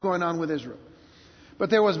going on with Israel. But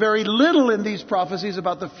there was very little in these prophecies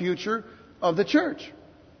about the future of the church.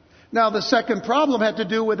 Now, the second problem had to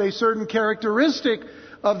do with a certain characteristic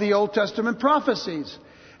of the Old Testament prophecies.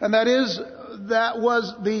 And that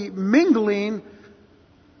was the mingling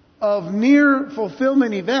of near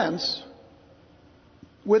fulfillment events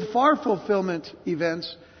with far fulfillment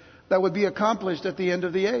events that would be accomplished at the end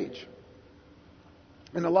of the age.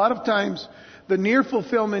 And a lot of times, the near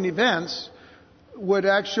fulfillment events would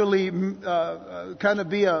actually kind of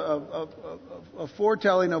be a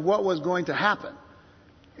foretelling of what was going to happen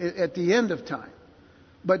at the end of time.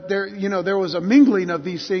 But there was a mingling of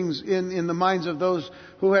these things in the minds of those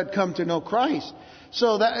who had come to know Christ.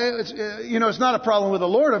 So that it's not a problem with the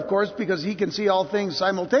Lord, of course, because He can see all things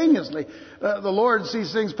simultaneously. The Lord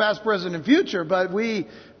sees things past, present, and future, but we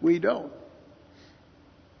don't.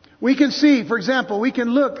 We can see, for example, we can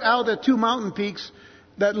look out at two mountain peaks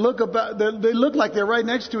that they look like they're right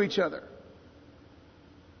next to each other.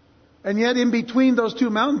 And yet in between those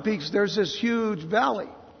two mountain peaks, there's this huge valley.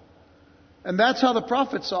 And that's how the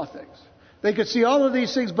prophets saw things. They could see all of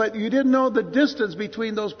these things, but you didn't know the distance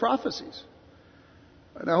between those prophecies.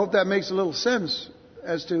 And I hope that makes a little sense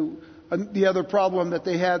as to the other problem that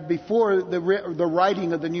they had before the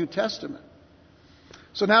writing of the New Testament.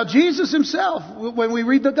 So now Jesus Himself, when we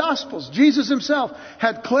read the Gospels, Jesus Himself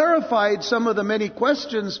had clarified some of the many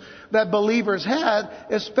questions that believers had,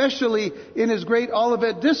 especially in His great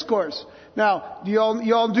Olivet Discourse. Now, you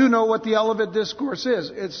all do know what the Olivet Discourse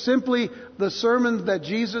is. It's simply the sermon that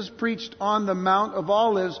Jesus preached on the Mount of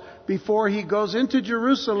Olives before He goes into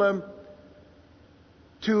Jerusalem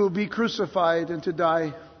to be crucified and to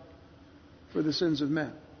die for the sins of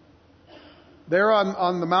men. There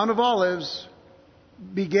on the Mount of Olives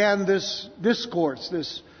began this discourse,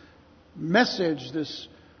 this message, this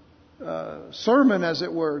sermon, as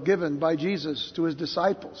it were, given by Jesus to His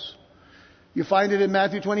disciples. You find it in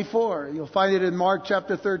Matthew 24. You'll find it in Mark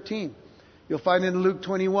chapter 13. You'll find it in Luke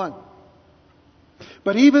 21.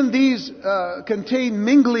 But even these contain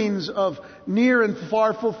minglings of near and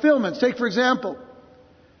far fulfillments. Take, for example,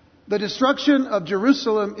 the destruction of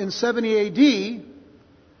Jerusalem in 70 A.D.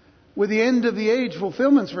 with the end of the age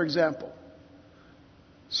fulfillments, for example.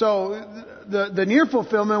 So the near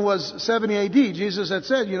fulfillment was 70 A.D. Jesus had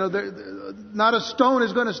said, not a stone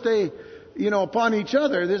is going to stay, upon each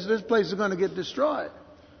other. This place is going to get destroyed.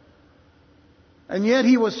 And yet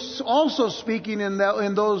He was also speaking in that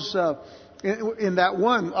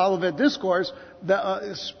one Olivet Discourse,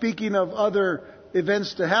 speaking of other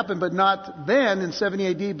events to happen, but not then in 70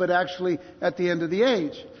 A.D., but actually at the end of the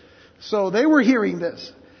age. So they were hearing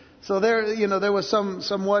this. So there was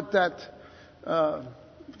somewhat that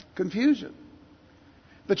confusion.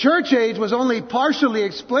 The church age was only partially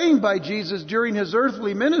explained by Jesus during His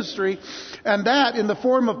earthly ministry, and that in the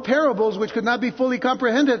form of parables which could not be fully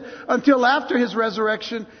comprehended until after His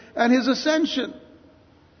resurrection and His ascension.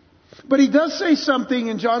 But He does say something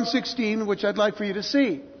in John 16 which I'd like for you to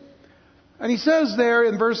see. And He says there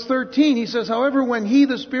in verse 13, He says, "However, when He,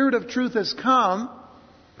 the Spirit of truth, has come,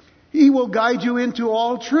 He will guide you into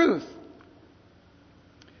all truth.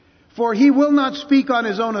 For He will not speak on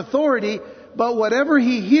His own authority, but whatever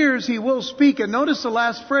He hears, He will speak." And notice the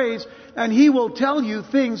last phrase, "and He will tell you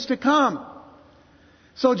things to come."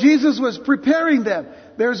 So Jesus was preparing them.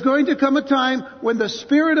 There's going to come a time when the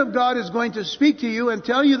Spirit of God is going to speak to you and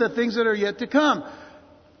tell you the things that are yet to come.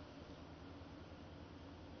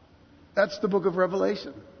 That's the book of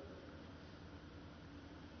Revelation.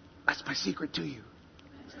 That's my secret to you.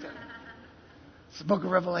 It's the book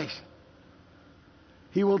of Revelation.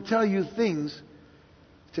 He will tell you things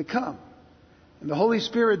to come. And the Holy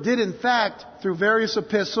Spirit did, in fact, through various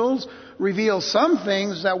epistles, reveal some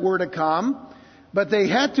things that were to come, but they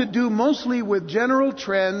had to do mostly with general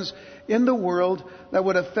trends in the world that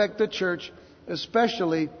would affect the church,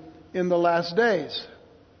 especially in the last days.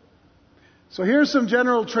 So here's some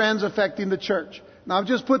general trends affecting the church. Now I've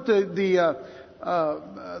just put the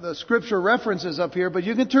scripture references up here, but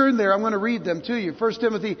you can turn there. I'm going to read them to you. 1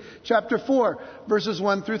 Timothy chapter 4, verses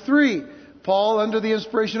 1 through 3. Paul, under the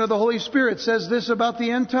inspiration of the Holy Spirit, says this about the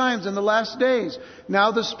end times and the last days. "Now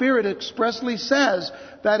the Spirit expressly says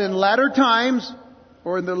that in latter times,"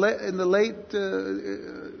 or in the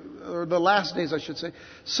last days, I should say,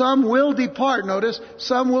 "some will depart," notice,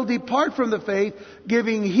 "some will depart from the faith,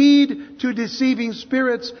 giving heed to deceiving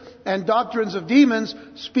spirits and doctrines of demons,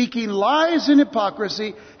 speaking lies in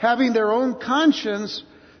hypocrisy, having their own conscience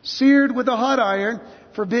seared with a hot iron,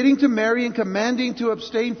 forbidding to marry and commanding to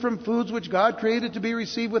abstain from foods which God created to be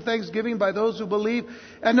received with thanksgiving by those who believe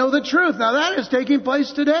and know the truth." Now that is taking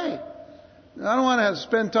place today. I don't want to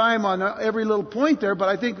spend time on every little point there, but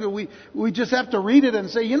I think that we just have to read it and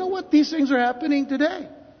say, you know what? These things are happening today.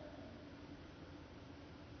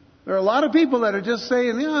 There are a lot of people that are just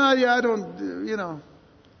saying, I don't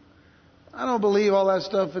believe all that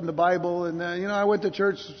stuff in the Bible. And, I went to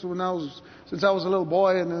church since I was a little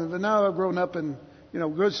boy, and now I've grown up and,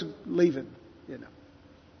 just leaving,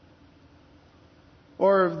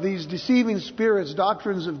 Or these deceiving spirits,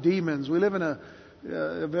 doctrines of demons. We live in a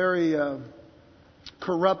very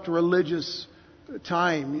corrupt religious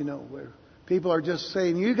time, where people are just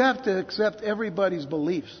saying, you have to accept everybody's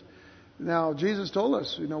beliefs. Now, Jesus told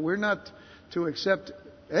us, we're not to accept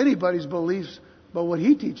anybody's beliefs but what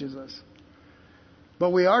He teaches us.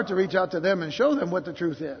 But we are to reach out to them and show them what the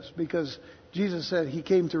truth is, because Jesus said He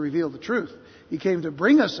came to reveal the truth. He came to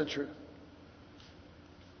bring us the truth.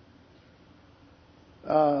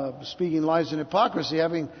 Speaking lies and hypocrisy,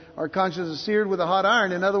 having our consciences seared with a hot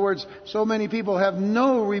iron. In other words, so many people have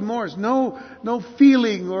no remorse, no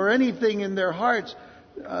feeling or anything in their hearts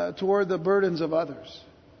toward the burdens of others.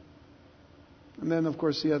 And then, of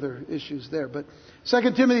course, the other issues there. But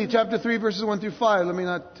 2 Timothy chapter 3, verses 1 through 5. Let me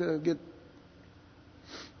not get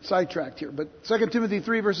sidetracked here. But 2 Timothy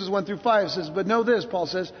 3, verses 1 through 5 says, but know this, Paul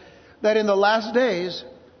says, that in the last days,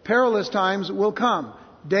 perilous times will come.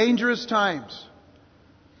 Dangerous times.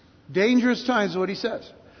 Dangerous times is what he says.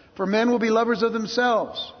 For men will be lovers of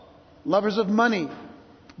themselves, lovers of money,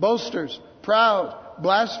 boasters, proud,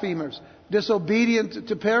 blasphemers, disobedient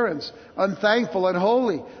to parents, unthankful,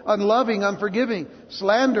 unholy, unloving, unforgiving,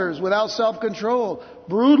 slanderers, without self-control,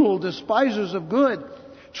 brutal, despisers of good,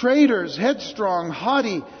 traitors, headstrong,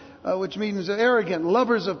 haughty, which means arrogant,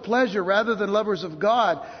 lovers of pleasure rather than lovers of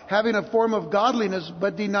God, having a form of godliness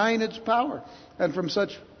but denying its power. And from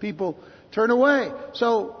such people turn away.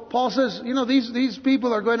 So Paul says, these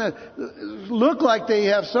people are going to look like they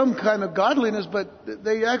have some kind of godliness, but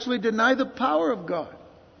they actually deny the power of God.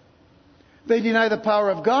 They deny the power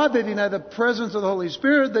of God. They deny the presence of the Holy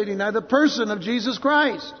Spirit. They deny the person of Jesus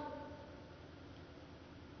Christ.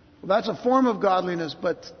 Well, that's a form of godliness,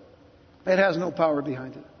 but it has no power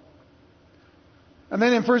behind it. And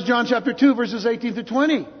then in 1 John chapter 2, verses 18 to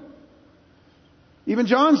 20, even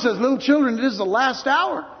John says, little children, it is the last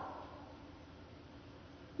hour.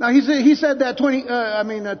 Now he said that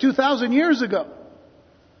 2,000 years ago.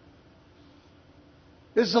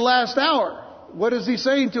 This is the last hour. What is he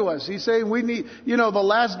saying to us? He's saying we need, the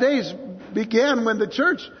last days began when the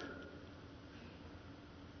church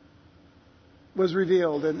was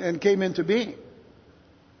revealed and came into being.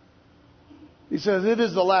 He says it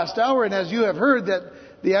is the last hour, and as you have heard that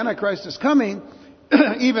the Antichrist is coming,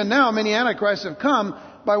 even now many Antichrists have come,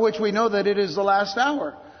 by which we know that it is the last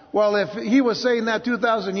hour. Well, if he was saying that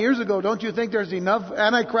 2,000 years ago, don't you think there's enough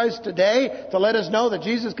Antichrists today to let us know that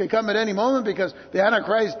Jesus could come at any moment, because the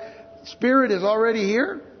Antichrist spirit is already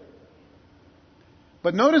here?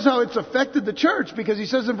 But notice how it's affected the church, because he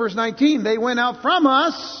says in verse 19, they went out from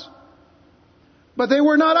us, but they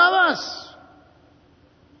were not of us.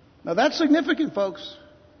 Now that's significant, folks,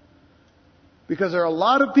 because there are a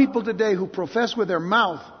lot of people today who profess with their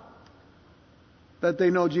mouth that they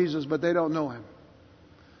know Jesus, but they don't know Him.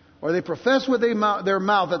 Or they profess with their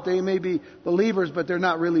mouth that they may be believers, but they're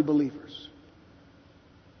not really believers.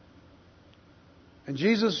 And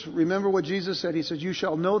Jesus, remember what Jesus said. He says, you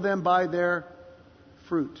shall know them by their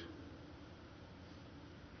fruit.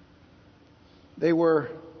 They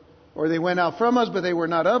went out from us, but they were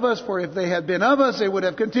not of us. For if they had been of us, they would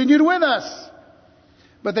have continued with us.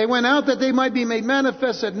 But they went out that they might be made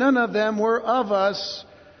manifest that none of them were of us.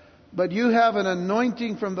 But you have an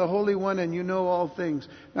anointing from the Holy One, and you know all things.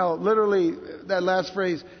 Now, literally, that last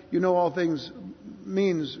phrase, you know all things,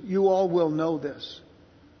 means you all will know this.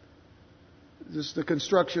 This is the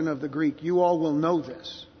construction of the Greek. You all will know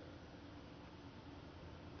this.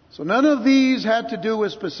 So none of these had to do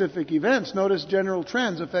with specific events. Notice general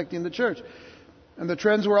trends affecting the church. And the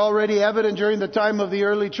trends were already evident during the time of the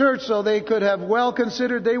early church, so they could have well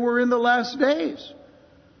considered they were in the last days.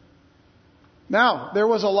 Now, there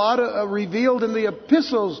was a lot revealed in the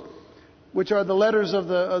epistles, which are the letters of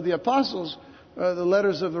the apostles, the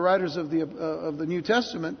letters of the writers of the New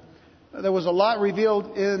Testament. There was a lot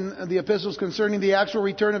revealed in the epistles concerning the actual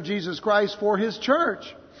return of Jesus Christ for His church.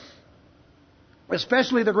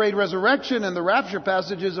 Especially the great resurrection and the rapture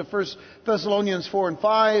passages of 1 Thessalonians 4 and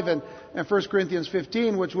 5 and 1 Corinthians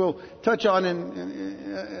 15, which we'll touch on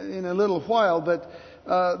in a little while. But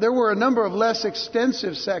there were a number of less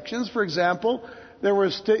extensive sections. For example, there were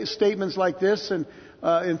statements like this in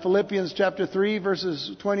Philippians chapter 3,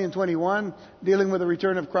 verses 20 and 21, dealing with the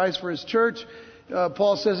return of Christ for His church.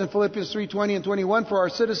 Paul says in Philippians 3:20 and 21, "For our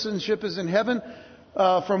citizenship is in heaven,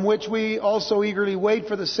 from which we also eagerly wait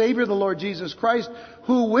for the Savior, the Lord Jesus Christ,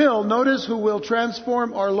 who will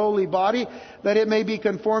transform our lowly body, that it may be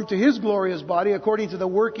conformed to His glorious body, according to the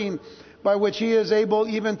working by which He is able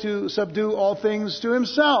even to subdue all things to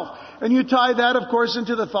Himself." And you tie that, of course,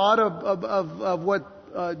 into the thought of what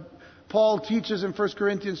Paul teaches in 1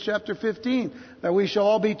 Corinthians chapter 15, that we shall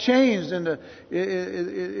all be changed in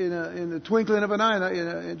the twinkling of an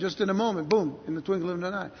eye, just in a moment, boom, in the twinkling of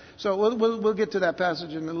an eye. So we'll get to that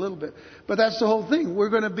passage in a little bit. But that's the whole thing. We're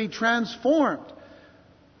going to be transformed.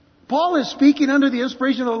 Paul is speaking under the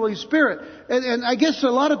inspiration of the Holy Spirit. And I guess a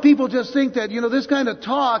lot of people just think that, this kind of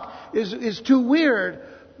talk is too weird.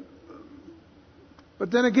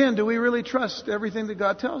 But then again, do we really trust everything that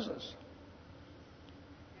God tells us?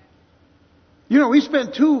 We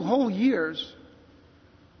spent 2 whole years.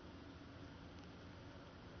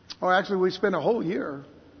 Or actually, we spent a whole year.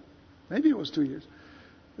 Maybe it was 2 years.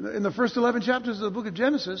 In the first 11 chapters of the book of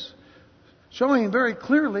Genesis, showing very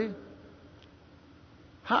clearly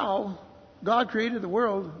how God created the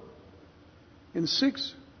world in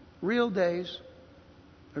 6 real days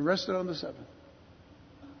and rested on the 7th.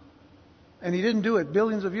 And He didn't do it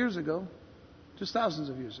billions of years ago, just thousands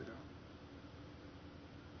of years ago.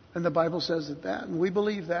 And the Bible says that, and we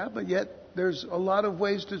believe that, but yet there's a lot of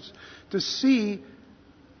ways to see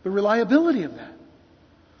the reliability of that.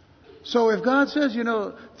 So if God says,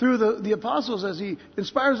 through the apostles, as He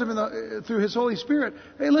inspires them through His Holy Spirit,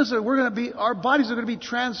 hey, listen, our bodies are going to be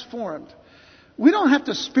transformed. We don't have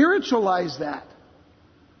to spiritualize that.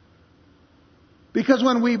 Because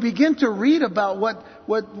when we begin to read about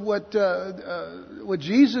what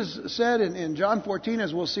Jesus said in John 14,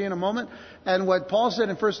 as we'll see in a moment, and what Paul said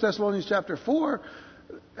in 1 Thessalonians chapter 4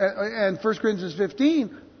 and 1 Corinthians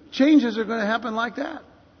 15, changes are going to happen like that.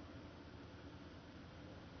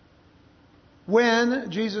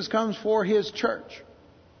 When Jesus comes for His church.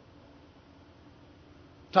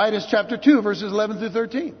 Titus chapter 2, verses 11 through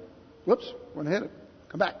 13. Whoops, went ahead.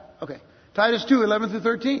 Come back. Okay. Titus 2, 11 through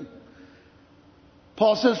 13.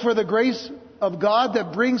 Paul says, "For the grace of God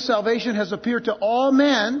that brings salvation has appeared to all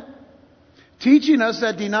men, teaching us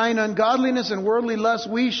that denying ungodliness and worldly lust,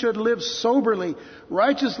 we should live soberly,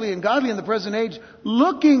 righteously, and godly in the present age,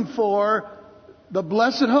 looking for the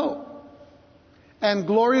blessed hope and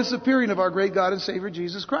glorious appearing of our great God and Savior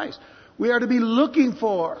Jesus Christ." We are to be looking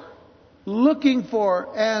for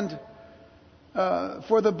and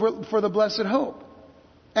for the blessed hope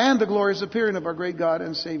and the glorious appearing of our great God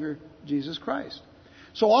and Savior Jesus Christ.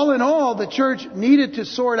 So all in all, the church needed to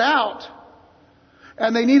sort out,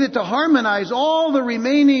 and they needed to harmonize all the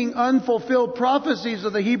remaining unfulfilled prophecies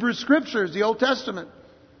of the Hebrew Scriptures, the Old Testament.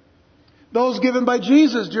 Those given by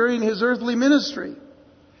Jesus during His earthly ministry,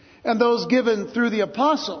 and those given through the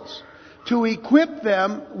apostles, to equip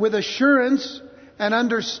them with assurance and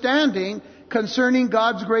understanding concerning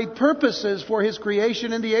God's great purposes for His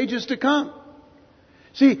creation in the ages to come.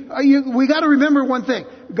 See, we got to remember one thing.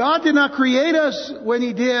 God did not create us when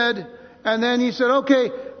He did, and then He said,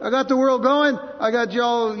 "Okay, I got the world going. I got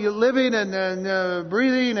y'all living and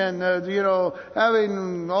breathing and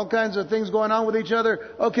having all kinds of things going on with each other.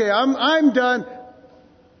 Okay, I'm done.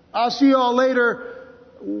 I'll see you all later.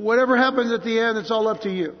 Whatever happens at the end, it's all up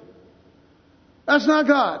to you." That's not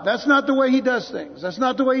God. That's not the way He does things. That's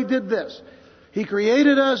not the way He did this. He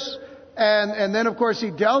created us. And then, of course,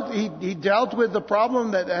 He dealt with the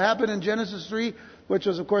problem that happened in Genesis 3, which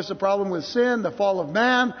was, of course, the problem with sin, the fall of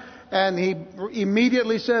man. And He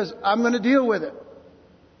immediately says, "I'm going to deal with it.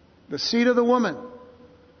 The seed of the woman."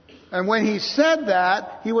 And when He said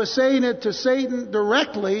that, He was saying it to Satan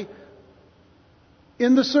directly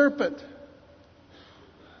in the serpent.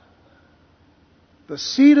 The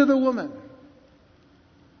seed of the woman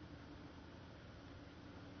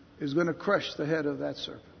is going to crush the head of that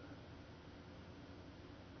serpent.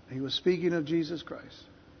 He was speaking of Jesus Christ,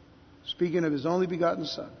 speaking of His only begotten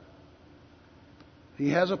Son. He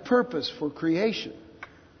has a purpose for creation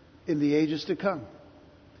in the ages to come.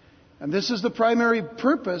 And this is the primary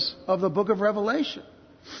purpose of the book of Revelation.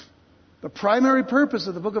 The primary purpose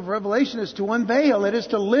of the book of Revelation is to unveil. It is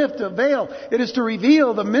to lift a veil. It is to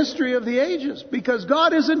reveal the mystery of the ages. Because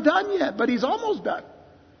God isn't done yet, but He's almost done.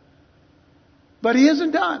 But He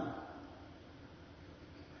isn't done.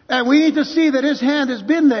 And we need to see that His hand has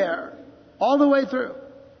been there all the way through.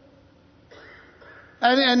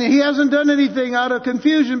 And He hasn't done anything out of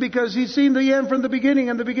confusion, because He's seen the end from the beginning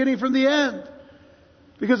and the beginning from the end.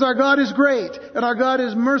 Because our God is great, and our God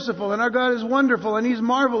is merciful, and our God is wonderful, and He's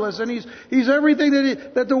marvelous, and He's everything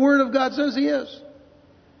that the Word of God says He is.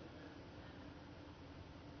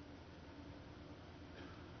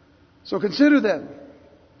 So consider then,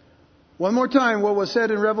 one more time, what was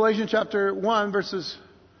said in Revelation chapter 1, verses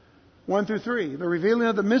 1 through 3. The revealing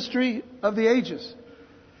of the mystery of the ages.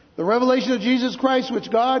 The revelation of Jesus Christ,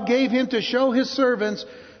 which God gave Him to show His servants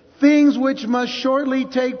things which must shortly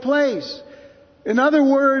take place. In other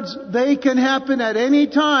words, they can happen at any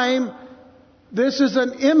time. This is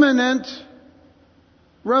an imminent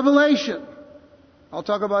revelation. I'll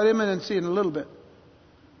talk about imminency in a little bit.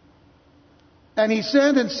 And He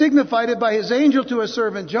sent and signified it by His angel to His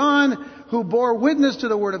servant John, who bore witness to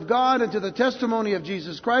the Word of God and to the testimony of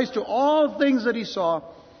Jesus Christ, to all things that he saw.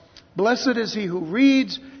 Blessed is he who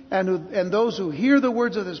reads and those who hear the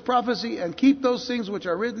words of this prophecy and keep those things which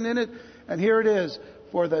are written in it. And here it is.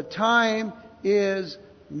 For the time is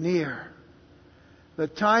near. The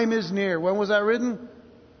time is near. When was that written?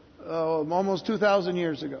 Almost 2,000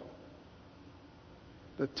 years ago.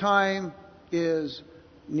 The time is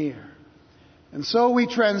near. And so we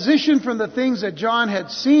transition from the things that John had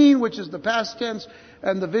seen, which is the past tense,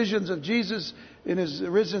 and the visions of Jesus in His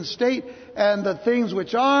risen state, and the things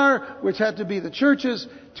which are, which had to be the churches,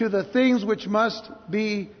 to the things which must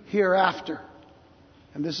be hereafter.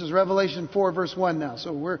 And this is Revelation 4 verse 1 now.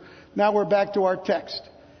 So we're back to our text.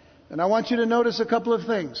 And I want you to notice a couple of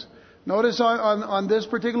things. Notice on this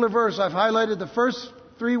particular verse, I've highlighted the first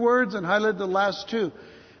 3 words and highlighted the last 2.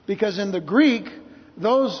 Because in the Greek,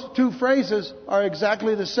 those 2 phrases are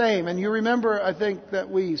exactly the same. And you remember, I think, that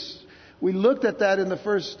we looked at that in the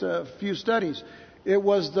first few studies. It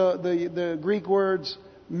was the Greek words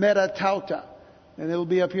metatauta. And it'll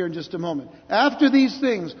be up here in just a moment. After these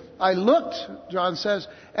things, I looked, John says,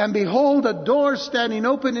 and behold, a door standing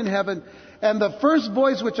open in heaven. And the first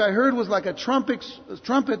voice which I heard was like a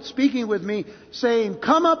trumpet speaking with me, saying,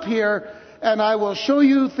 Come up here, and I will show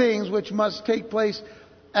you things which must take place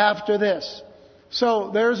after this.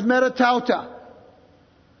 So there's metatauta.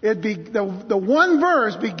 The one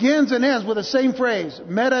verse begins and ends with the same phrase,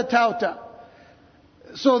 metatauta.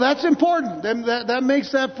 So that's important. That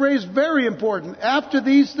makes that phrase very important. After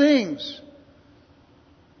these things.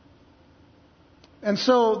 And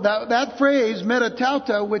so that phrase,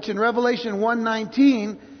 metatauta, which in Revelation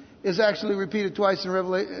 1:19 is actually repeated twice in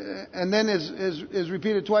Revelation, and then is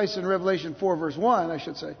repeated twice in Revelation 4 verse 1, I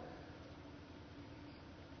should say.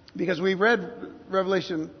 Because we read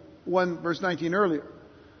Revelation 1 verse 19 earlier.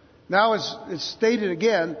 Now it's stated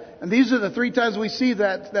again, and these are the 3 times we see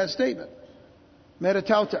that statement.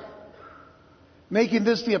 Metatauta. Making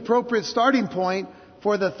this the appropriate starting point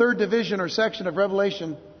for the 3rd division or section of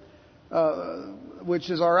Revelation,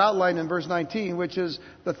 which is our outline in verse 19, which is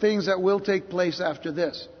the things that will take place after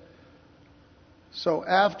this. So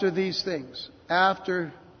after these things,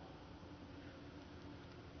 after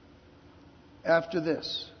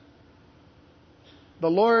this, the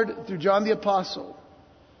Lord, through John the Apostle,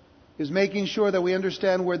 is making sure that we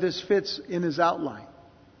understand where this fits in His outline.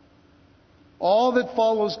 All that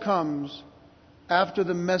follows comes after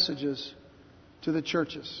the messages to the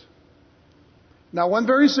churches. Now, one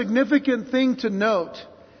very significant thing to note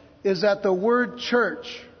is that the word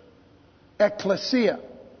church, ecclesia,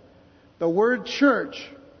 the word church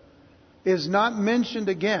is not mentioned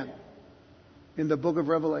again in the book of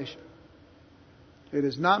Revelation. It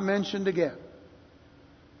is not mentioned again.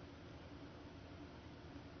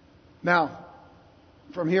 Now,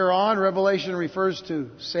 from here on, Revelation refers to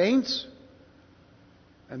saints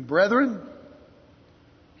and brethren,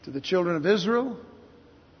 to the children of Israel,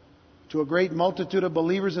 to a great multitude of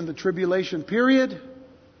believers in the tribulation period.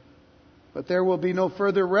 But there will be no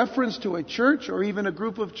further reference to a church or even a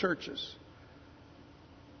group of churches.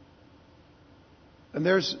 And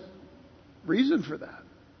there's reason for that.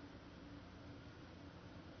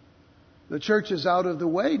 The church is out of the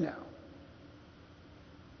way now,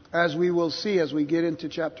 as we will see as we get into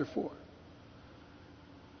chapter 4.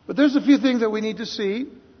 But there's a few things that we need to see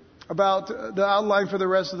about the outline for the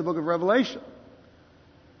rest of the book of Revelation.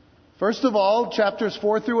 First of all, chapters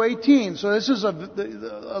 4 through 18. So this is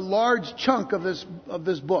a large chunk of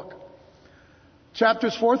this book.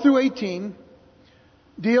 Chapters 4 through 18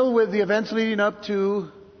 deal with the events leading up to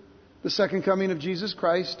the second coming of Jesus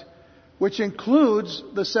Christ, which includes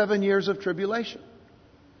the 7 years of tribulation.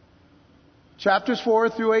 Chapters 4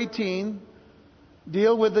 through 18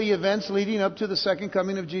 deal with the events leading up to the second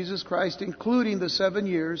coming of Jesus Christ, including the 7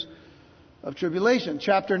 years of tribulation.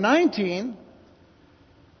 Chapter 19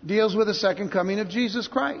 deals with the second coming of Jesus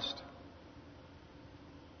Christ.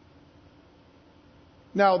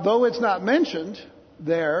 Now, though it's not mentioned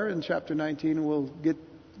there in chapter 19, we'll get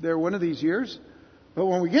there one of these years, but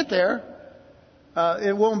when we get there,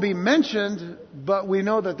 it won't be mentioned, but we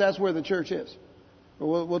know that that's where the church is.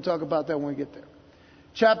 We'll talk about that when we get there.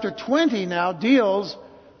 Chapter 20 now deals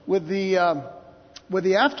with the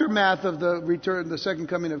aftermath of the return, the second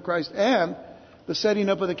coming of Christ, and the setting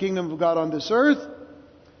up of the kingdom of God on this earth.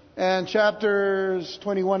 And chapters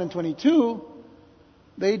 21 and 22,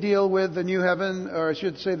 they deal with the new heaven, or I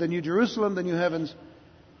should say the new Jerusalem, the new heavens,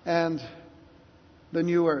 and the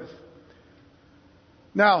new earth.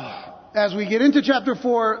 Now, as we get into chapter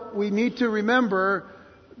 4, we need to remember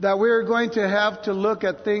that we're going to have to look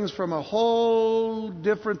at things from a whole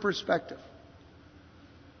different perspective.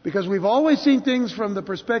 Because we've always seen things from the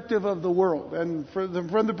perspective of the world and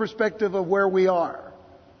from the perspective of where we are.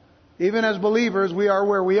 Even as believers, we are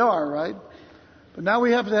where we are, right? But now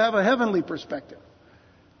we have to have a heavenly perspective.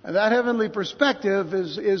 And that heavenly perspective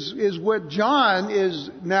is what John is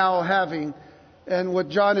now having, and what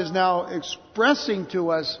John is now expressing to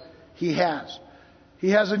us he has. He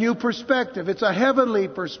has a new perspective. It's a heavenly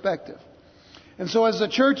perspective. And so as the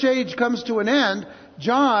church age comes to an end,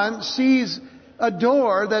 John sees a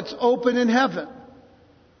door that's open in heaven.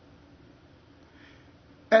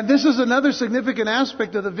 And this is another significant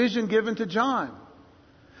aspect of the vision given to John.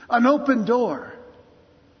 An open door.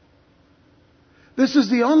 This is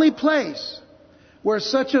the only place where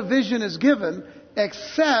such a vision is given,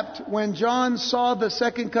 except when John saw the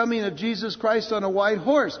second coming of Jesus Christ on a white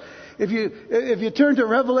horse. If you turn to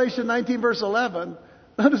Revelation 19 verse 11,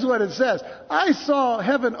 notice what it says. I saw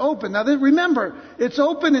heaven open. Now remember, it's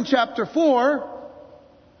open in chapter 4.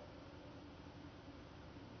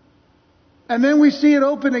 And then we see it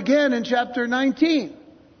open again in chapter 19.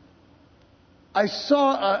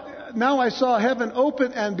 Now I saw heaven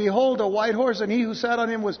open, and behold, a white horse, and he who sat on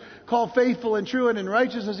him was called Faithful and True, and in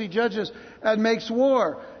righteousness he judges and makes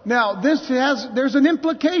war. Now, there's an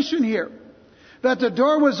implication here, that the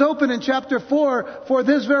door was open in chapter 4 for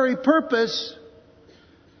this very purpose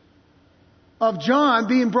of John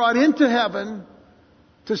being brought into heaven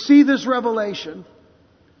to see this revelation.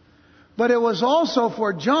 But it was also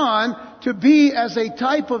for John to be, as a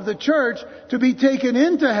type of the church, to be taken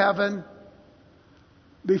into heaven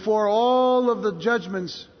before all of the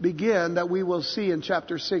judgments begin that we will see in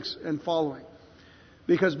chapter 6 and following.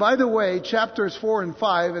 Because, by the way, chapters 4 and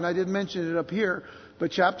 5, and I didn't mention it up here,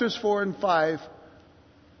 but chapters 4 and 5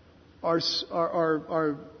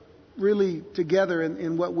 are really together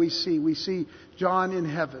in what we see. We see John in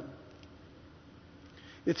heaven.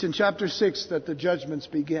 It's in chapter 6 that the judgments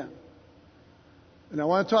begin. And I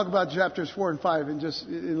want to talk about chapters 4 and 5 in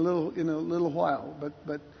a little while,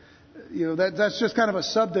 but you know that's just kind of a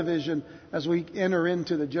subdivision as we enter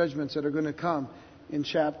into the judgments that are going to come in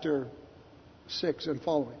chapter 6 and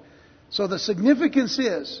following. So the significance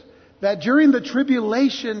is that during the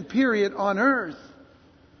tribulation period on earth,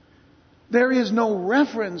 there is no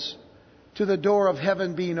reference to the door of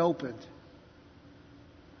heaven being opened.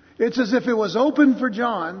 It's as if it was open for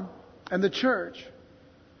John and the church,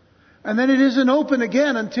 and then it isn't open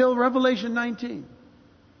again until Revelation 19.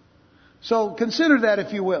 So consider that,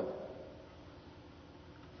 if you will.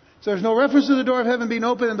 So there's no reference to the door of heaven being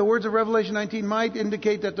open, and the words of Revelation 19 might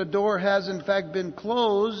indicate that the door has in fact been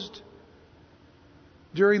closed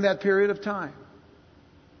during that period of time.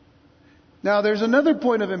 Now there's another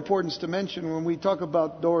point of importance to mention when we talk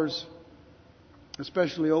about doors,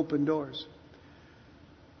 especially open doors.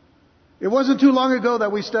 It wasn't too long ago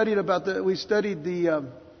that we studied the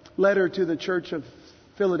letter to the Church of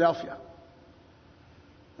Philadelphia.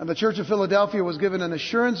 And the Church of Philadelphia was given an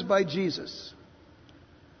assurance by Jesus.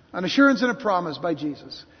 An assurance and a promise by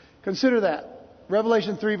Jesus. Consider that.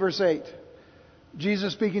 Revelation 3 verse 8.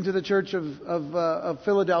 Jesus speaking to the Church of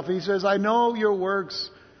Philadelphia. He says, I know your works.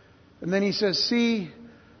 And then he says, see,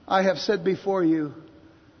 I have set before you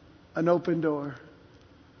an open door,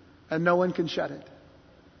 and no one can shut it.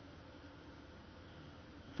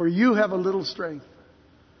 For you have a little strength,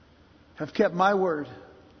 have kept my word,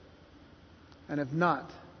 and have not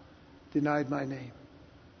denied my name.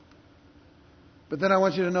 But then I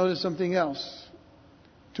want you to notice something else.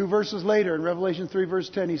 2 verses later, in Revelation 3 verse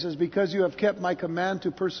 10, he says, because you have kept my command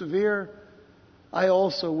to persevere, I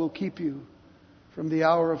also will keep you from the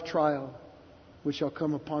hour of trial, which shall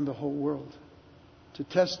come upon the whole world, to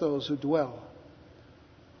test those who dwell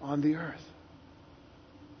on the earth.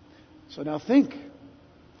 So now think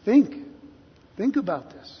about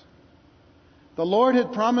this. The Lord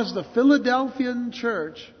had promised the Philadelphian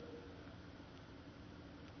church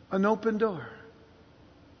an open door.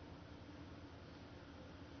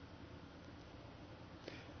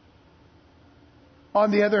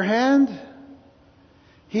 On the other hand,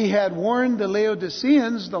 He had warned the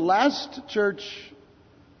Laodiceans, the last church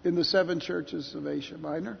in the 7 churches of Asia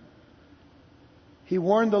Minor. He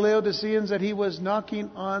warned the Laodiceans that He was knocking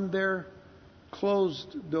on their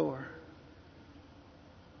closed door.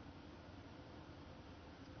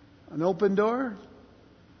 An open door,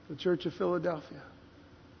 the Church of Philadelphia.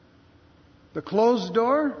 The closed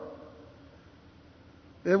door,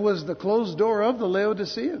 it was the closed door of the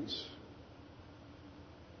Laodiceans.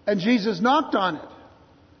 And Jesus knocked on it.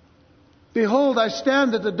 Behold, I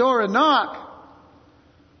stand at the door and knock.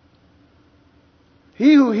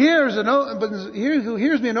 He who hears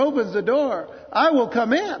me and opens the door, I will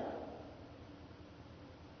come in.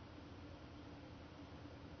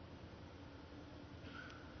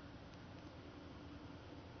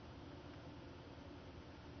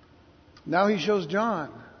 Now he shows John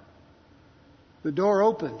the door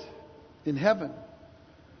opened in heaven.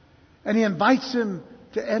 And he invites him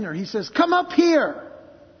to enter. He says, come up here.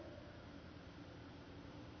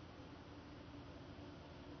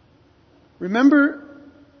 Remember,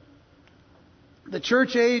 the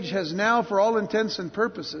church age has now, for all intents and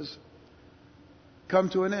purposes, come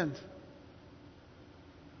to an end.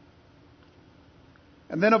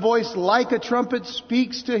 And then a voice like a trumpet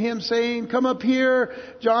speaks to him saying, come up here.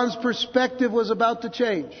 John's perspective was about to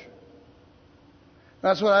change.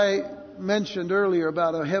 That's what I mentioned earlier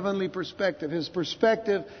about a heavenly perspective. His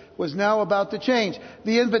perspective was now about to change.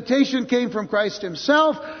 The invitation came from Christ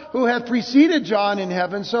himself, who had preceded John in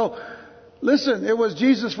heaven. So, listen, it was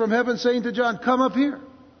Jesus from heaven saying to John, come up here.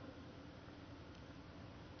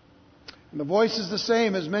 And the voice is the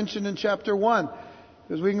same as mentioned in chapter 1.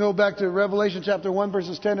 Because we can go back to Revelation chapter 1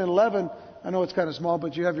 verses 10 and 11. I know it's kind of small,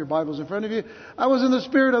 but you have your Bibles in front of you. I was in the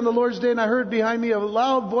Spirit on the Lord's day, and I heard behind me a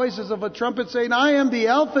loud voices of a trumpet saying, I am the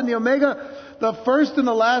Alpha and the Omega, the first and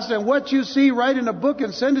the last. And what you see, write in a book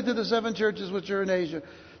and send it to the 7 churches which are in Asia.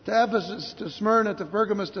 To Ephesus, to Smyrna, to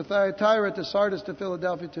Pergamos, to Thyatira, to Sardis, to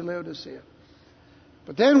Philadelphia, to Laodicea.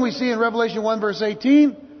 But then we see in Revelation 1 verse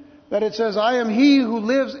 18 that it says, I am he who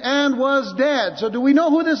lives and was dead. So do we know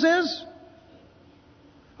who this is?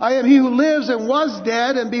 I am he who lives and was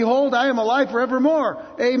dead, and behold, I am alive forevermore.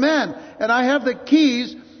 Amen. And I have the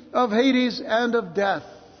keys of Hades and of death.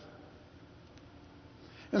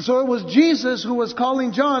 And so it was Jesus who was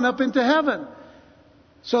calling John up into heaven.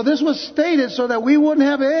 So this was stated so that we wouldn't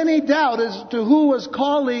have any doubt as to who was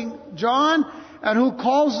calling John, and who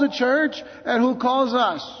calls the church, and who calls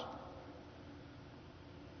us.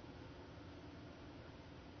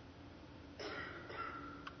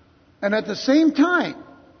 And at the same time,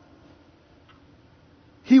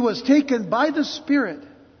 he was taken by the Spirit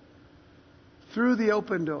through the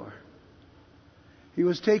open door. He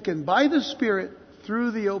was taken by the Spirit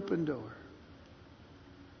through the open door.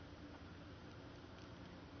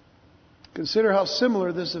 Consider how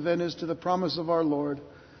similar this event is to the promise of our Lord.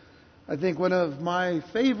 I think one of my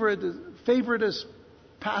favoriteest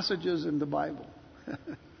passages in the Bible.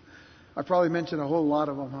 I probably mentioned a whole lot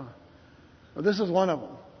of them, huh? Well, this is one of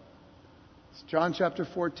them. It's John chapter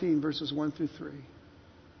 14, verses 1 through 3.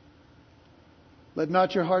 Let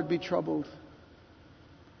not your heart be troubled.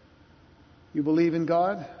 You believe in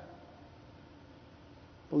God?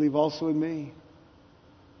 Believe also in me.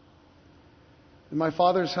 In my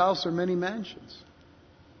Father's house are many mansions.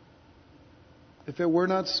 If it were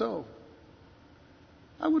not so,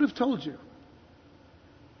 I would have told you.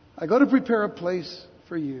 I go to prepare a place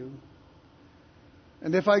for you.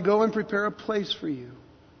 And if I go and prepare a place for you,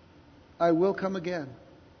 I will come again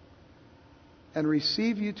and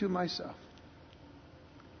receive you to myself,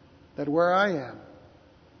 that where I am,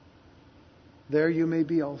 there you may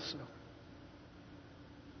be also.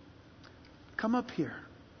 Come up here.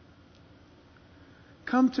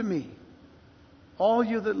 Come to me, all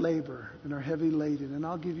you that labor and are heavy laden, and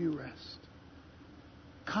I'll give you rest.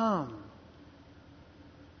 Come.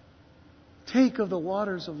 Take of the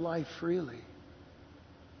waters of life freely.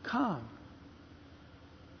 Come.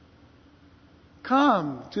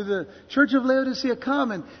 Come to the Church of Laodicea.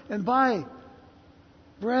 Come and buy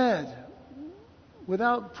bread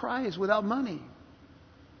without price, without money.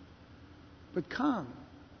 But come.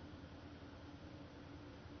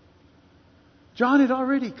 John had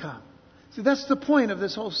already come. See, that's the point of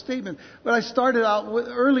this whole statement. But I started out with,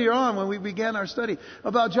 earlier on when we began our study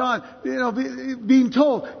about John, being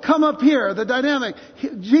told, come up here, the dynamic.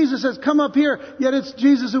 Jesus says, come up here, yet it's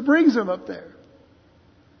Jesus who brings him up there.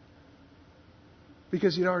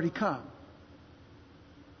 Because he'd already come.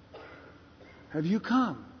 Have you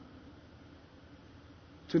come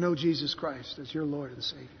to know Jesus Christ as your Lord and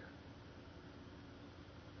Savior?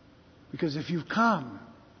 Because if you've come,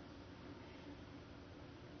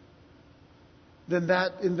 then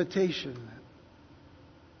that invitation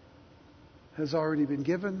has already been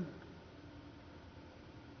given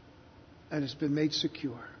and it's been made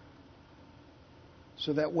secure.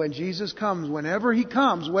 So that when Jesus comes, whenever He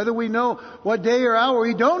comes, whether we know what day or hour,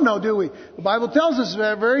 we don't know, do we? The Bible tells us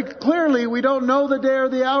very clearly we don't know the day or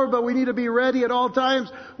the hour, but we need to be ready at all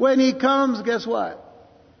times. When He comes, guess what?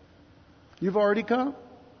 You've already come.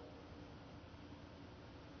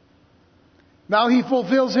 Now He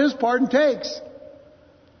fulfills His part and takes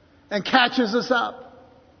and catches us up.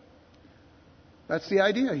 That's the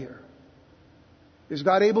idea here. Is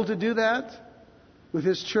God able to do that with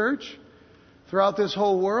His church throughout this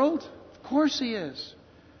whole world? Of course He is.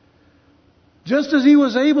 Just as He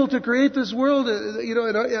was able to create this world,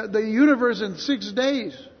 the universe in 6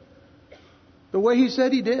 days, the way He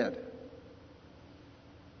said He did,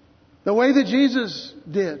 the way that Jesus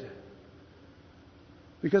did.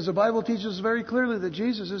 Because the Bible teaches very clearly that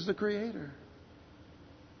Jesus is the Creator.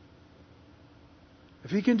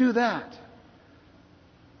 If He can do that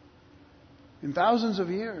in thousands of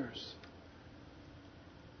years,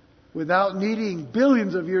 without needing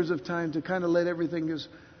billions of years of time to kind of let everything just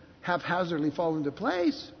haphazardly fall into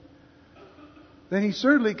place, then He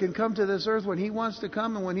certainly can come to this earth when He wants to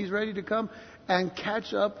come and when He's ready to come and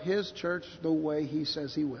catch up His church the way He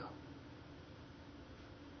says He will.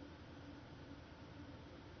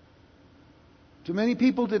 Too many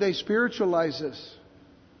people today spiritualize this.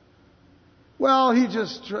 Well, he's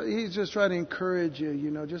just trying to encourage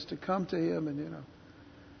you, just to come to Him and.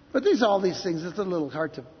 But all these things, it's a little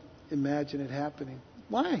hard to imagine it happening.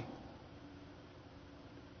 Why?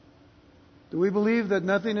 Do we believe that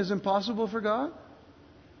nothing is impossible for God?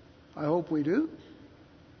 I hope we do.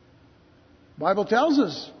 The Bible tells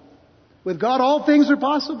us, with God all things are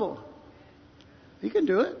possible. He can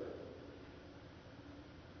do it.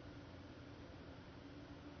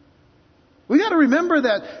 We got to remember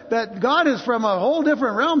that God is from a whole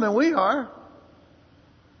different realm than we are.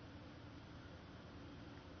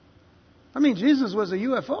 I mean, Jesus was a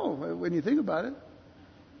UFO when you think about it.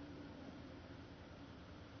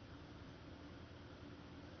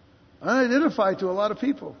 Unidentified to a lot of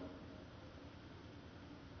people.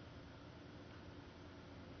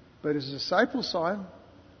 But His disciples saw Him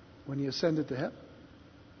when He ascended to heaven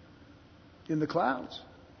in the clouds.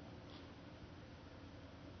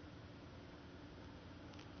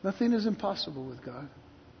 Nothing is impossible with God.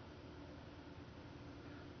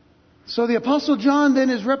 So the Apostle John then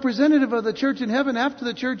is representative of the church in heaven after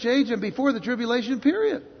the church age and before the tribulation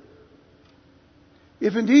period.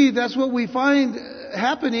 If indeed that's what we find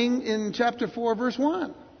happening in chapter 4, verse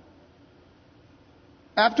 1.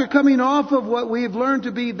 After coming off of what we've learned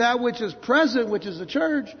to be that which is present, which is the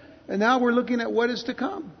church, and now we're looking at what is to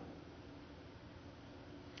come.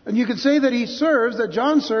 And you can say that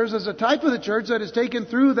John serves as a type of the church that is taken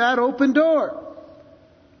through that open door.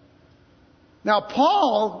 Now,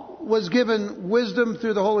 Paul was given wisdom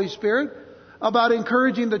through the Holy Spirit about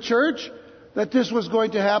encouraging the church that this was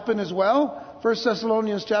going to happen as well. 1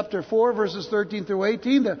 Thessalonians chapter 4, verses 13 through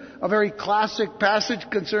 18, a very classic passage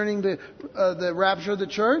concerning the rapture of the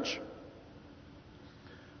church.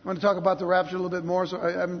 I want to talk about the rapture a little bit more, so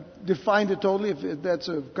I defined it totally if that's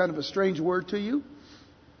a kind of a strange word to you.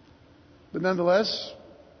 But nonetheless,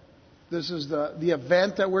 this is the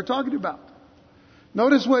event that we're talking about.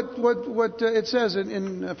 Notice what it says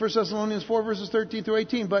in 1 Thessalonians 4 verses 13 through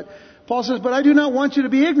 18. But Paul says, "But I do not want you to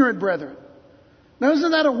be ignorant, brethren." Now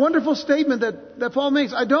isn't that a wonderful statement that Paul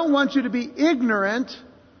makes? I don't want you to be ignorant.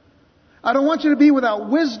 I don't want you to be without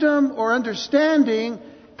wisdom or understanding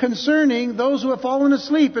concerning those who have fallen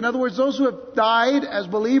asleep. In other words, those who have died as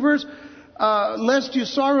believers, lest you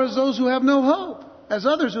sorrow as those who have no hope. As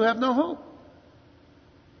others who have no hope.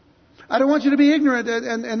 I don't want you to be ignorant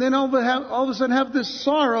and then all of a sudden have this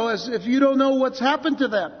sorrow as if you don't know what's happened to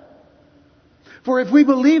them. For if we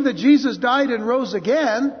believe that Jesus died and rose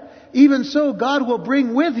again, even so God will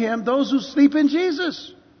bring with Him those who sleep in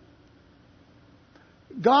Jesus.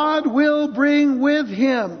 God will bring with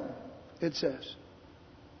Him, it says.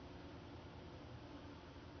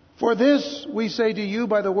 For this we say to you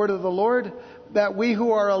by the word of the Lord, that we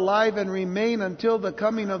who are alive and remain until the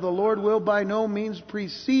coming of the Lord will by no means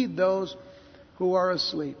precede those who are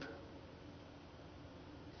asleep.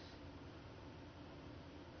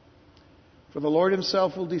 For the Lord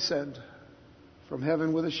Himself will descend from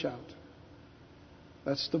heaven with a shout.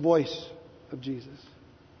 That's the voice of Jesus.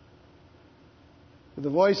 With the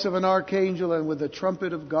voice of an archangel and with the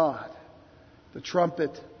trumpet of God. The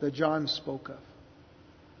trumpet that John spoke of.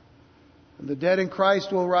 And the dead in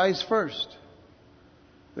Christ will rise first.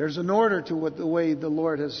 There's an order to the way the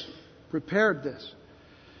Lord has prepared this.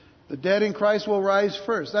 The dead in Christ will rise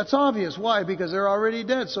first. That's obvious. Why? Because they're already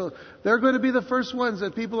dead. So they're going to be the first ones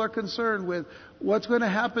that people are concerned with. What's going to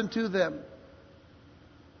happen to them?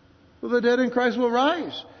 Well, the dead in Christ will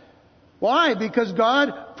rise. Why? Because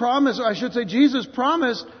God promised, I should say Jesus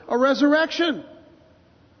promised a resurrection.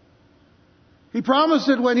 He promised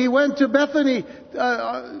it when He went to Bethany,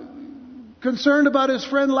 concerned about His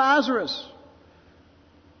friend Lazarus.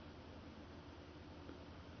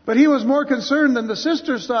 But He was more concerned than the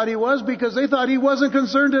sisters thought He was, because they thought He wasn't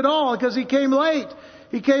concerned at all because He came late.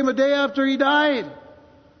 He came a day after He died.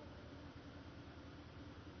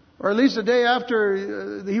 Or at least a day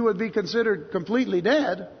after He would be considered completely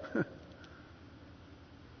dead.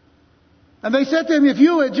 And they said to Him, if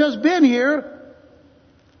you had just been here,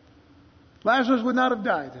 Lazarus would not have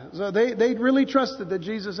died. So they really trusted that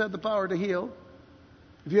Jesus had the power to heal.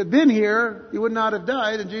 If you had been here, he would not have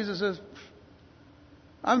died. And Jesus says,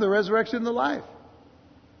 I'm the resurrection and the life.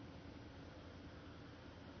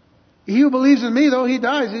 He who believes in me, though he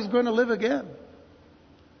dies, he's going to live again.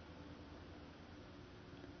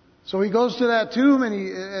 So He goes to that tomb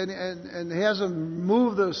and he has them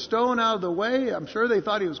move the stone out of the way. I'm sure they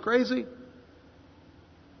thought He was crazy.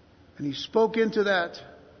 And He spoke into that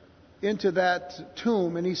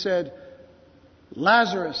tomb and He said,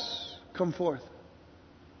 Lazarus, come forth.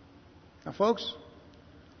 Now folks,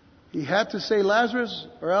 He had to say Lazarus,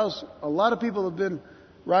 or else a lot of people have been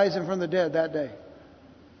rising from the dead that day.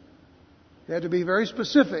 He had to be very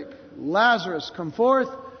specific. Lazarus, come forth.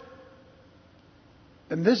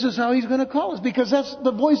 And this is how He's going to call us, because that's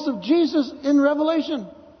the voice of Jesus in Revelation.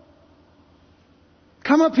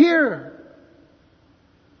 Come up here.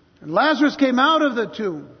 And Lazarus came out of the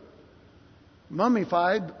tomb,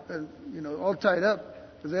 mummified, all tied up,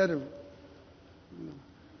 because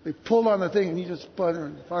they pulled on the thing and he just spun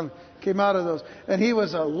and finally came out of those. And he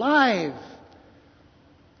was alive.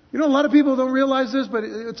 A lot of people don't realize this, but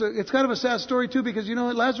it's kind of a sad story too, because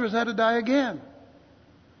Lazarus had to die again.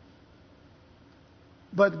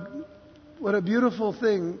 But what a beautiful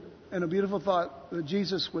thing and a beautiful thought that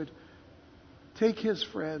Jesus would take His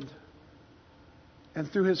friend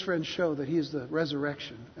and through His friend show that He is the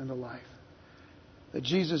resurrection and the life. That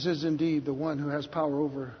Jesus is indeed the one who has power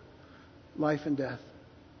over life and death.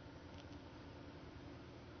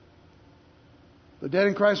 The dead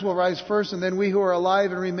in Christ will rise first, and then we who are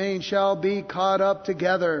alive and remain shall be caught up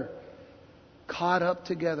together. Caught up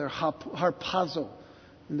together. Harpazo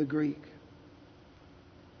in the Greek.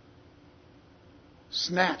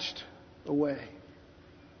 Snatched away.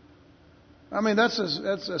 That's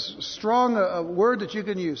a strong word that you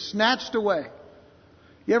can use. Snatched away.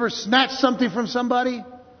 You ever snatch something from somebody?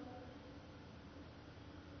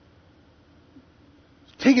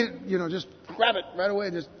 Take it, just grab it right away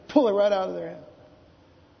and just pull it right out of their hand.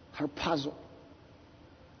 Harpazo.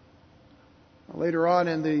 Later on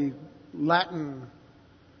in the Latin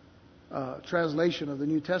translation of the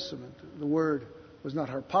New Testament, the word was not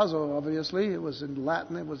harpazo, obviously. It was in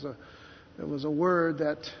Latin. It was a word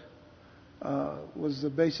that was the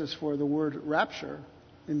basis for the word rapture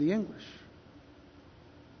in the English.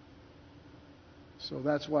 So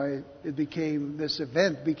that's why this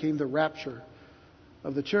event became the rapture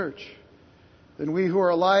of the church. Then we who are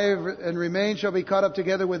alive and remain shall be caught up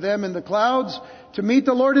together with them in the clouds to meet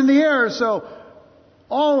the Lord in the air. So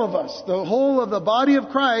all of us, the whole of the body of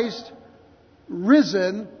Christ,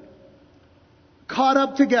 risen, caught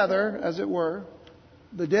up together, as it were,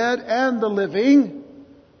 the dead and the living,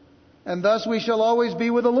 and thus we shall always be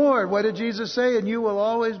with the Lord. What did Jesus say? And you will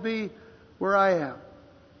always be where I am.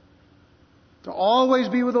 To always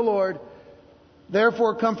be with the Lord.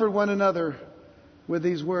 Therefore comfort one another with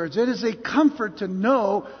these words. It is a comfort to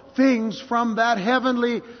know things from that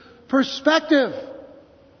heavenly perspective.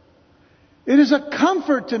 It is a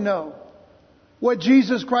comfort to know what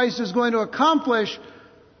Jesus Christ is going to accomplish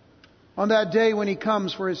on that day when He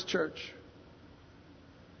comes for His church.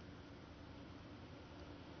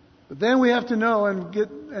 But then we have to know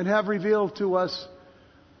and have revealed to us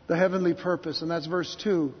the heavenly purpose, and that's verse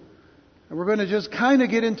 2. And we're going to just kind of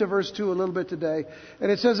get into verse 2 a little bit today. And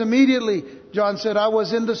it says, immediately, John said, I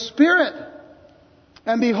was in the Spirit,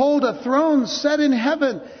 and behold, a throne set in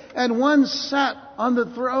heaven, and one sat on the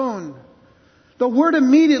throne. The word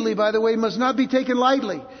immediately, by the way, must not be taken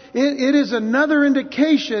lightly. It is another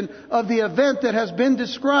indication of the event that has been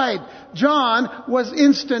described. John was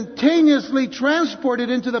instantaneously transported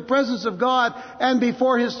into the presence of God and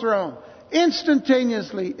before His throne.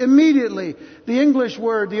 Instantaneously, immediately.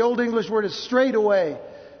 The Old English word is straight away.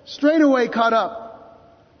 Straight away caught up.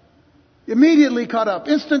 Immediately caught up.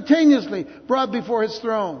 Instantaneously brought before His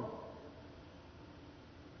throne.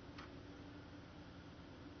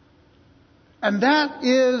 And that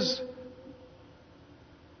is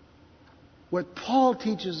what Paul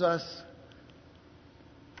teaches us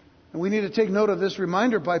And we need to take note of this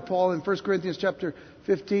reminder by Paul in 1 Corinthians chapter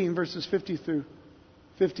 15, verses 50 through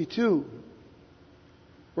 52.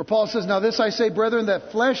 Where Paul says, "Now this I say, brethren,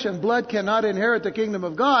 that flesh and blood cannot inherit the kingdom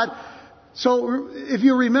of God." So if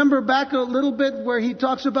you remember back a little bit where he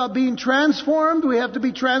talks about being transformed, we have to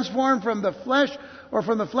be transformed from the flesh or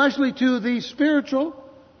from the fleshly to the spiritual,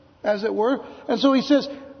 as it were. And so he says,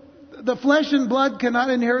 the flesh and blood cannot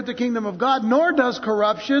inherit the kingdom of God, nor does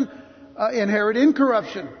corruption inherit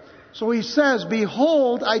incorruption. So he says,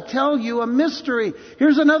 "Behold, I tell you a mystery."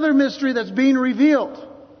 Here's another mystery that's being revealed.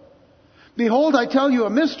 "Behold, I tell you a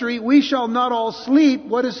mystery. We shall not all sleep."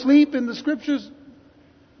 What is sleep in the scriptures?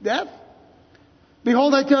 Death.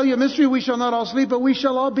 "Behold, I tell you a mystery. We shall not all sleep, but we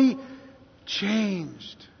shall all be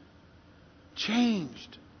changed."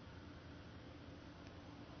 Changed.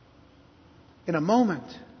 In a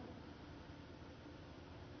moment.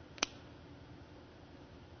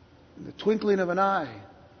 In the twinkling of an eye.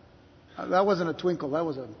 That wasn't a twinkle. That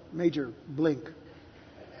was a major blink.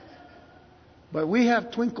 But we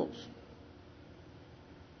have twinkles.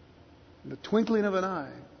 In the twinkling of an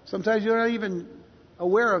eye. Sometimes you're not even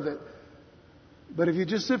aware of it. But if you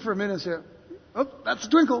just sit for a minute and say, "Oh, that's a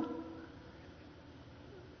twinkle."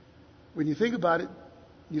 When you think about it,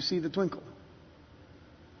 you see the twinkle.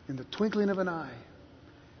 In the twinkling of an eye.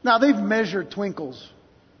 Now, they've measured twinkles.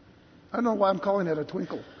 I don't know why I'm calling it a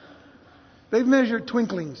twinkle. They've measured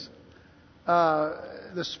twinklings.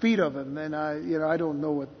 The speed of them. And I don't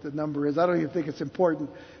know what the number is. I don't even think it's important.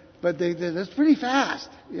 But it's pretty fast.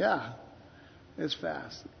 Yeah. It's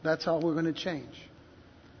fast. That's how we're going to change.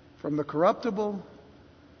 From the corruptible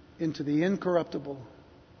into the incorruptible.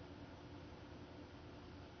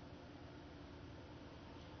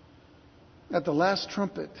 At the last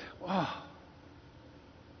trumpet.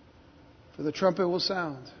 For the trumpet will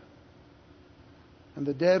sound. And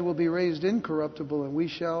the dead will be raised incorruptible, and we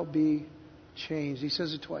shall be changed. He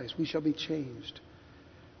says it twice. We shall be changed.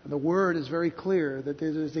 And the word is very clear that there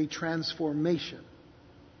is a transformation.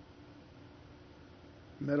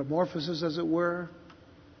 Metamorphosis, as it were,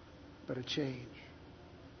 but a change.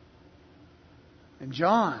 And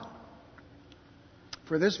John,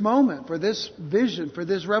 for this moment, for this vision, for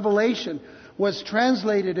this revelation, was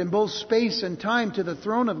translated in both space and time to the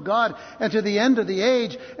throne of God and to the end of the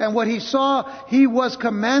age. And what he saw, he was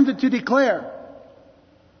commanded to declare.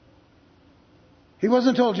 He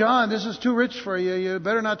wasn't told, "John, this is too rich for you. You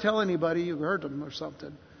better not tell anybody you heard them," or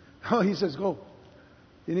something. No, he says, "Go.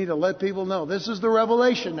 You need to let people know. This is the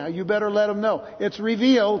revelation now. You better let them know. It's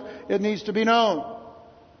revealed. It needs to be known."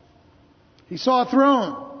 He saw a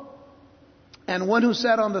throne and one who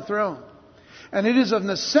sat on the throne. And it is of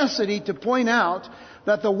necessity to point out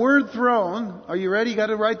that the word throne, are you ready? You got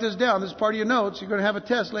to write this down. This is part of your notes. You're going to have a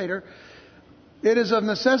test later. It is of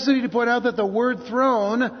necessity to point out that the word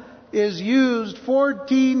throne is used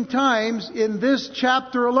 14 times in this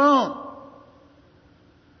chapter alone.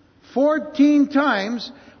 14 times,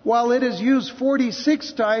 while it is used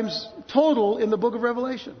 46 times total in the book of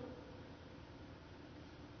Revelation.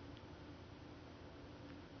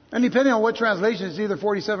 And depending on what translation, it's either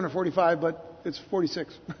 47 or 45, but it's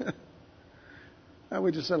 46.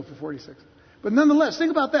 We just settled for 46. But nonetheless,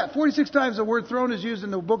 think about that. 46 times the word throne is used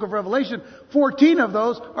in the book of Revelation. 14 of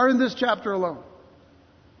those are in this chapter alone.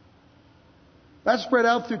 That's spread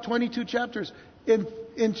out through 22 chapters.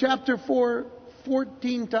 In chapter 4,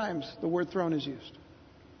 14 times the word throne is used.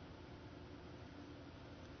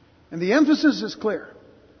 And the emphasis is clear.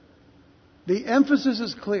 The emphasis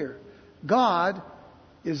is clear. God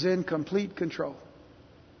is in complete control.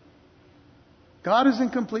 God is in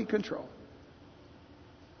complete control.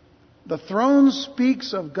 The throne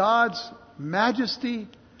speaks of God's majesty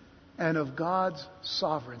and of God's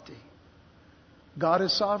sovereignty. God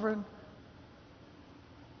is sovereign.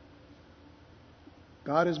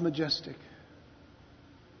 God is majestic.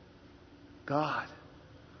 God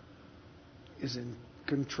is in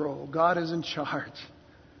control. God is in charge.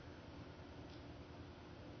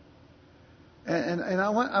 And I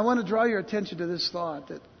want to draw your attention to this thought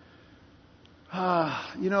that, a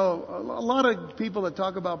lot of people that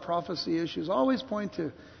talk about prophecy issues always point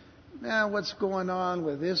to, what's going on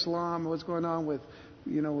with Islam, what's going on with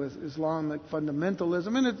Islamic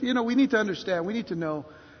fundamentalism. And, we need to understand, we need to know.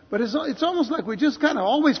 But it's almost like we're just kind of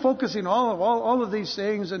always focusing all of these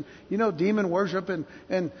things and, demon worship and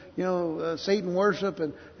Satan worship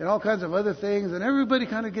and all kinds of other things. And everybody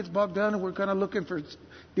kind of gets bogged down and we're kind of looking for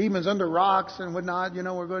demons under rocks and whatnot.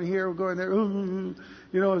 We're going here, we're going there.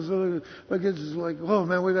 It's like, oh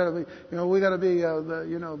man, we gotta be,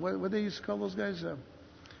 what they used to call those guys?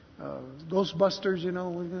 Ghostbusters,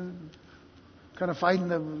 kind of fighting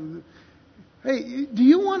them. Hey, do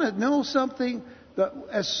you want to know something?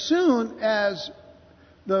 As soon as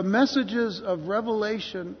the messages of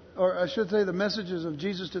Revelation, or I should say the messages of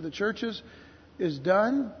Jesus to the churches is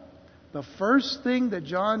done, the first thing that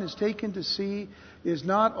John is taken to see is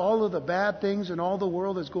not all of the bad things and all the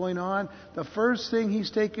world that's going on. The first thing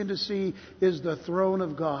he's taken to see is the throne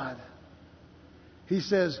of God. He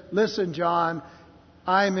says, listen, John,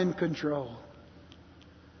 I'm in control.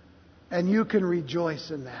 And you can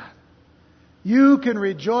rejoice in that. You can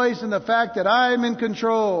rejoice in the fact that I'm in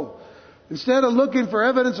control. Instead of looking for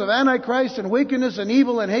evidence of Antichrist and wickedness and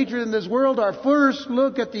evil and hatred in this world, our first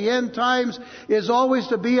look at the end times is always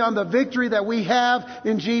to be on the victory that we have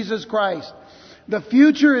in Jesus Christ. The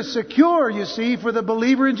future is secure, you see, for the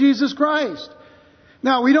believer in Jesus Christ.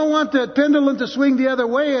 Now, we don't want the pendulum to swing the other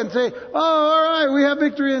way and say, oh, all right, we have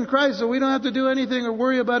victory in Christ, so we don't have to do anything or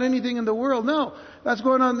worry about anything in the world. No, that's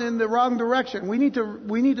going on in the wrong direction. We need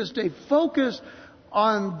to stay focused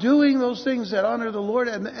on doing those things that honor the Lord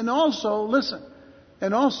and also, listen,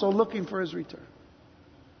 and also looking for His return.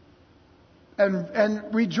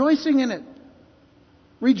 And rejoicing in it.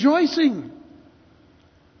 Rejoicing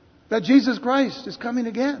that Jesus Christ is coming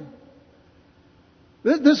again.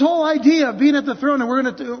 This whole idea of being at the throne, and we're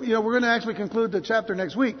going to actually conclude the chapter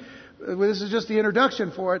next week. This is just the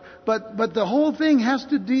introduction for it. But the whole thing has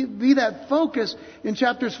to be that focus in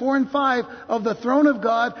chapters 4 and 5 of the throne of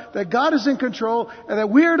God, that God is in control, and that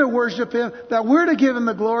we're to worship Him, that we're to give Him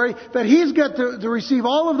the glory, that He's got to receive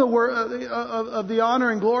all of the honor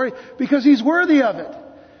and glory because He's worthy of it.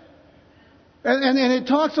 And it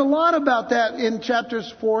talks a lot about that in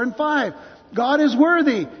chapters 4 and 5. God is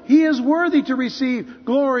worthy. He is worthy to receive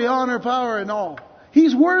glory, honor, power, and all.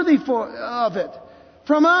 He's worthy of it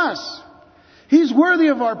from us. He's worthy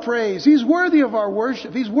of our praise. He's worthy of our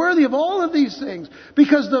worship. He's worthy of all of these things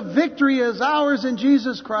because the victory is ours in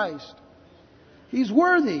Jesus Christ. He's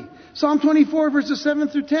worthy. Psalm 24 verses 7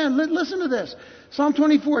 through 10. Listen to this. Psalm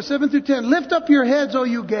 24, 7 through 10. Lift up your heads, O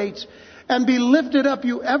you gates, and be lifted up,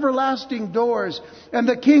 you everlasting doors, and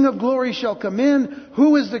the King of glory shall come in.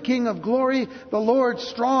 Who is the King of glory? The Lord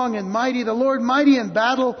strong and mighty, the Lord mighty in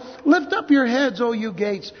battle. Lift up your heads, O you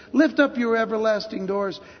gates. Lift up your everlasting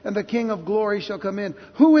doors, and the King of glory shall come in.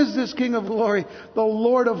 Who is this King of glory? The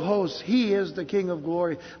Lord of hosts. He is the King of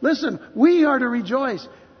glory. Listen, we are to rejoice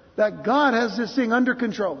that God has this thing under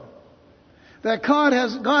control. That God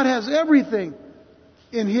has everything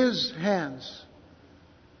in His hands.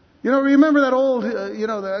 You know, remember that old,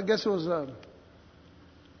 I guess it was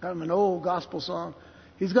an old gospel song.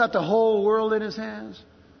 He's got the whole world in His hands.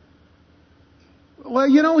 Well,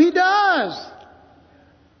 He does.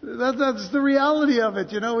 That's the reality of it.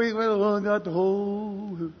 He got the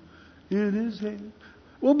whole in His hands.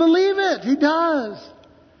 Well, believe it. He does.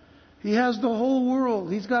 He has the whole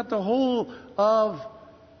world. He's got the whole of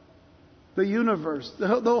the universe. The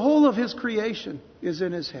whole of His creation is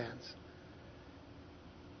in His hands.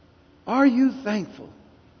 Are you thankful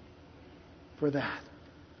for that?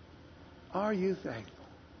 Are you thankful?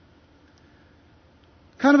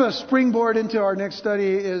 Kind of a springboard into our next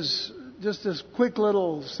study is just this quick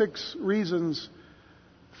little 6 reasons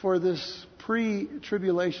for this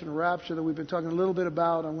pre-tribulation rapture that we've been talking a little bit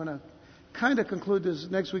about. I'm going to kind of conclude this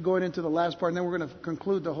next week, going into the last part, and then we're going to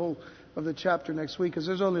conclude the whole of the chapter next week, because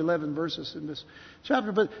there's only 11 verses in this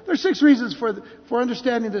chapter. But there's 6 reasons for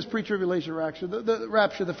understanding this pre-tribulation rapture. The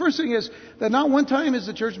rapture. The first thing is that not one time is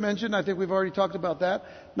the church mentioned. I think we've already talked about that.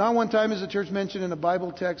 Not one time is the church mentioned in a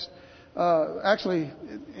Bible text, actually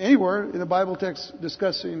anywhere in a Bible text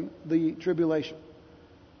discussing the tribulation.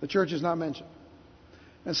 The church is not mentioned.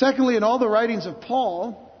 And secondly, in all the writings of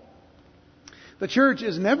Paul, the church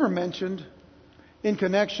is never mentioned in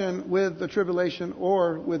connection with the tribulation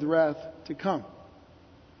or with wrath to come.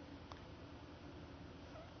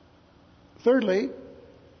 Thirdly,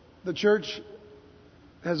 the church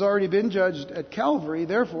has already been judged at Calvary.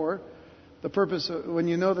 Therefore, when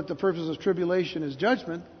you know that the purpose of tribulation is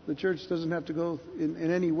judgment, the church doesn't have to go in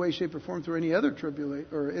any way, shape, or form through any other tribulation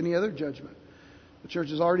or any other judgment. The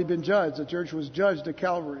church has already been judged. The church was judged at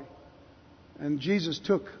Calvary, and Jesus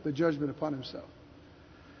took the judgment upon Himself.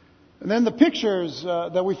 And then the pictures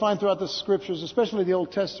that we find throughout the Scriptures, especially the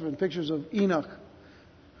Old Testament, pictures of Enoch,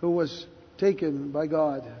 who was taken by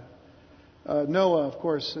God. Noah, of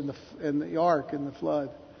course, in the ark, in the flood.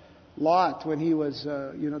 Lot, when he was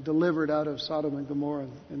delivered out of Sodom and Gomorrah,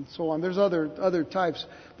 and so on. There's other types,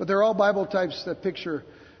 but they're all Bible types that picture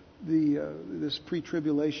this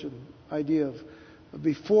pre-tribulation idea of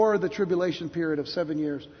before the tribulation period of 7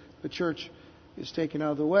 years, the church is taken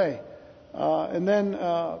out of the way. And then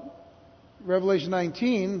Revelation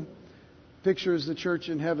 19 pictures the church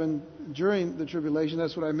in heaven during the tribulation.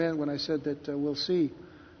 That's what I meant when I said that we'll see,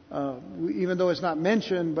 even though it's not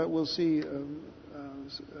mentioned, but we'll see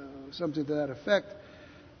something to that effect.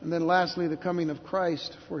 And then lastly, the coming of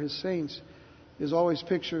Christ for His saints is always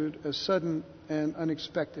pictured as sudden and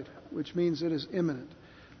unexpected, which means it is imminent.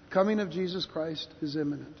 The coming of Jesus Christ is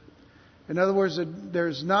imminent. In other words,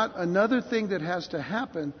 there's not another thing that has to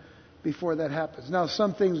happen before that happens. Now,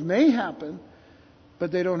 some things may happen,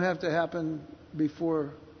 but they don't have to happen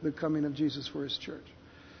before the coming of Jesus for His church.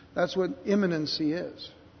 That's what imminency is.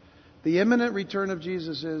 The imminent return of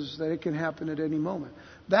Jesus is that it can happen at any moment.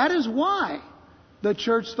 That is why the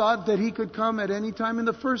church thought that He could come at any time in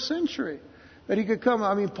the first century. That He could come.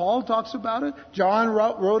 I mean, Paul talks about it. John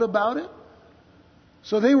wrote about it.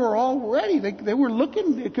 So they were all ready. They were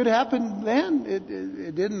looking. It could happen then.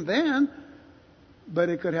 It didn't then. But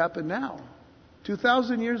it could happen now.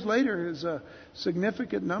 2,000 years later is a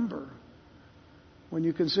significant number when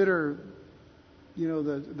you consider,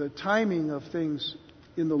 the timing of things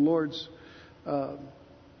in the Lord's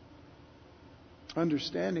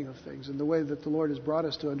understanding of things and the way that the Lord has brought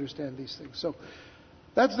us to understand these things. So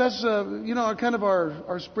that's kind of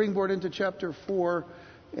our springboard into chapter 4.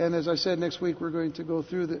 And as I said, next week we're going to go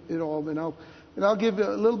through it all, and I'll give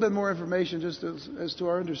a little bit more information just as to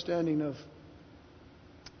our understanding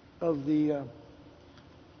of the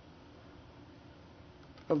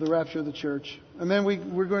rapture of the church. And then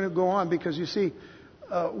we're going to go on, because you see,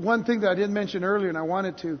 one thing that I didn't mention earlier, and I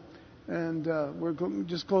wanted to, and we're going to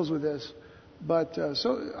just close with this. But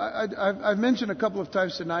so I've mentioned a couple of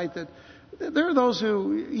times tonight that there are those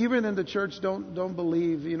who, even in the church, don't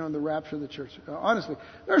believe, in the rapture of the church. Honestly,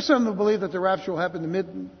 there are some who believe that the rapture will happen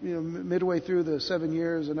midway through the 7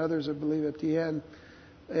 years, and others that believe at the end.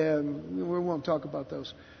 And we won't talk about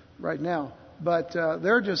those right now. But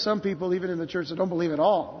there are just some people, even in the church, that don't believe at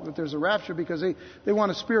all that there's a rapture, because they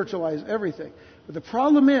want to spiritualize everything. But the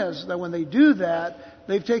problem is that when they do that,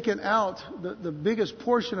 they've taken out the biggest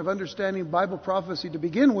portion of understanding Bible prophecy to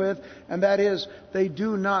begin with, and that is they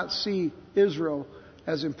do not see Israel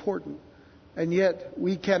as important. And yet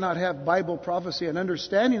we cannot have Bible prophecy and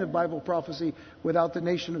understanding of Bible prophecy without the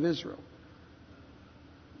nation of Israel.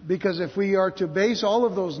 Because if we are to base all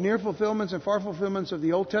of those near fulfillments and far fulfillments of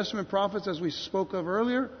the Old Testament prophets, as we spoke of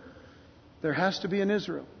earlier, there has to be an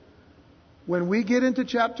Israel. When we get into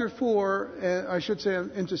chapter 4, I should say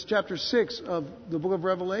into chapter 6 of the book of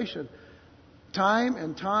Revelation, time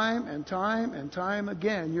and time and time and time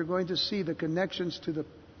again, you're going to see the connections to the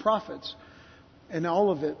prophets and all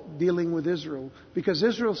of it dealing with Israel. Because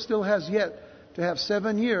Israel still has yet to have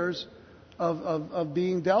 7 years of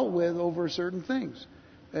being dealt with over certain things.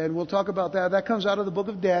 And we'll talk about that. That comes out of the book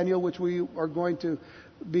of Daniel, which we are going to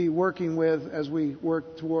be working with as we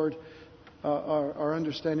work toward our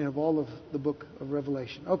understanding of all of the book of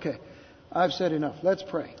Revelation. Okay, I've said enough. Let's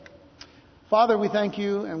pray. Father, we thank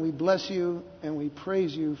You and we bless You and we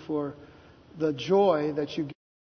praise You for the joy that You give.